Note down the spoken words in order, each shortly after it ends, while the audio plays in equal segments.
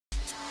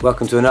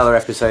Welcome to another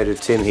episode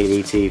of Tim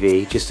Healey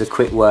TV. Just a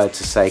quick word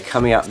to say,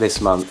 coming up this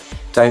month,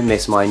 don't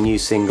miss my new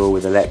single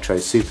with electro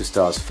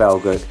superstars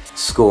Felguk,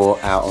 Score,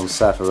 out on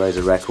Surfer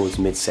Rosa Records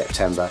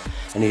mid-September.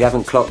 And if you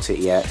haven't clocked it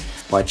yet,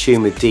 my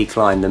tune with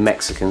Decline, the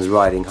Mexicans,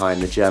 riding high in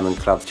the German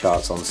club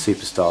charts on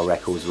Superstar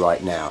Records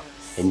right now.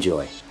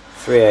 Enjoy.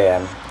 3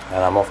 AM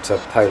and I'm off to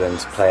Poland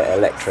to play at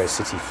Electro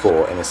City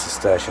 4 in a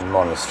Cistercian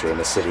monastery in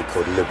a city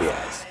called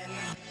Lubiaz.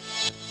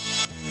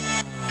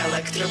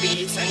 Electro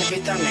beats and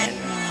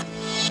vitamin.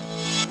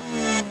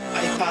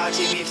 I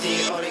party with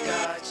the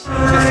oligarchs.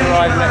 Just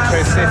arrived in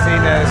Electro City,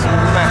 there's a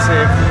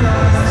massive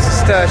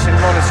Cistercian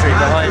monastery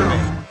behind me.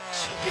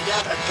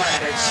 Without a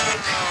pirate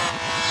ship.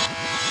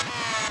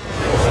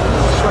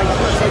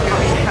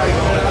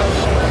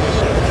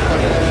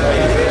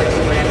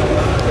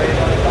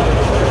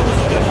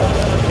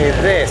 Here,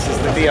 this is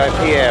the VIP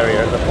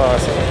area at the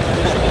party.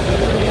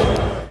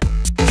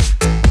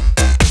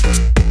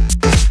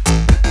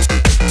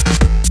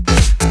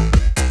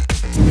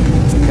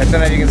 I don't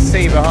know if you can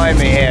see behind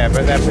me here,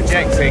 but they're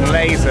projecting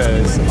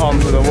lasers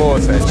onto the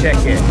water. Check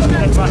it.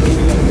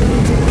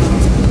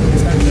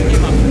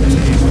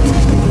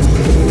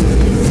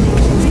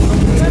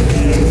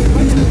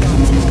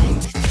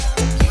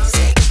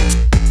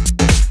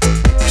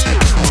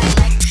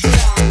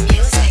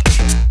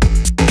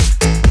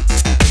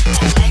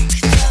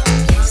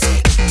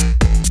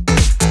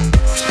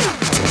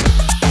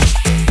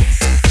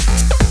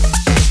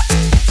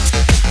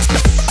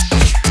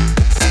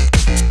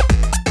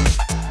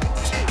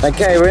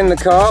 Okay, we're in the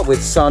car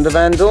with Sander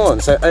Van Doorn,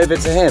 so over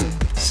to him.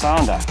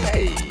 Sander.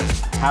 Hey.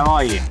 How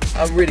are you?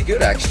 I'm really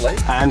good, actually.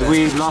 And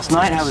last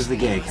night, how was the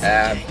gig?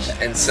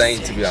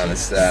 Insane, to be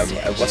honest.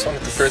 It was one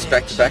of the first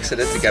back-to-backs I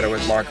did together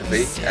with Marco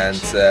V,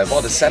 and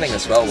well, the setting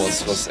as well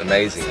was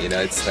amazing. You know,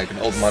 it's like an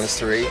old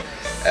monastery.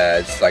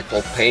 It's like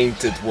all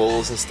painted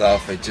walls and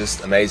stuff. It's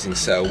just amazing.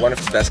 So one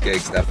of the best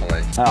gigs,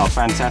 definitely. Oh,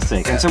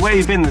 fantastic! And so where have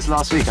you been this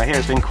last week? I hear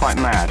it's been quite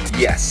mad.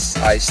 Yes,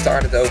 I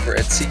started over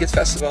at Seagate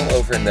Festival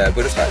over in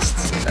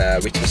Budapest,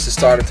 which was the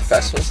start of the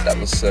festival. So that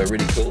was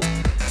really cool.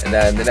 And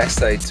then the next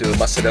day to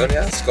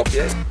Macedonia,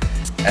 Skopje,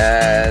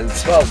 and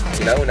well,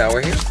 you know, now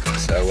we're here.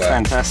 So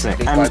fantastic.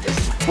 And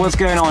what's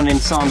going on in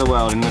Sander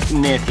world in the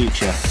near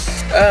future?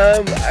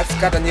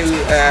 I've got a new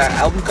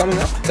album coming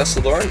up, Dust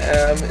to Learn.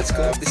 It's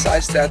cool.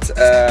 Besides that,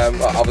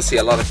 well, obviously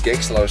a lot of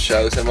gigs, a lot of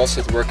shows, and I'm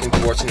also working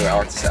towards a new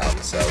artist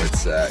album. So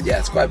it's yeah,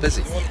 it's quite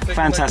busy.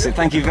 Fantastic.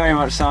 Thank you very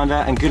much, Sander,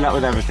 and good luck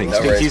with everything. No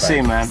Speak to you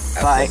soon, man.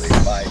 Bye.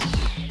 Bye.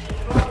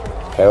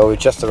 Okay, well, we've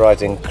just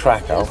arrived in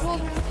Krakow,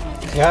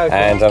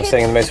 and I'm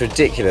sitting in the most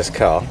ridiculous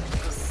car.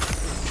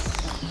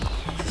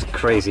 It's a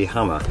crazy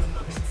Hummer.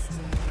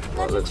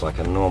 What looks like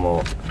a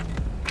normal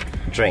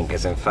drink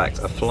is in fact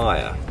a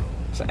flyer.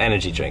 It's an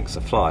energy drink, it's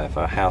a flyer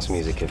for a house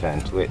music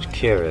event, which,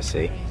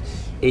 curiously,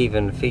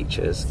 even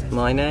features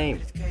my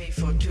name.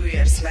 For 2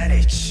 years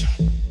marriage.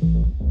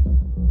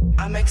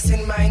 I'm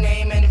mixing my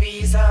name and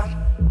visa.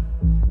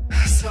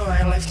 So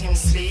I left him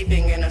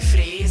sleeping in a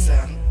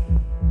freezer.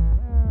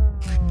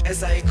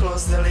 As I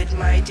close the lid,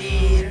 my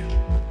dear,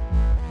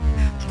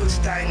 put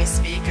tiny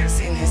speakers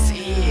in his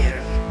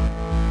ear.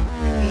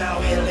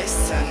 Now he'll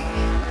listen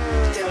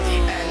till the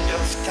end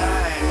of time.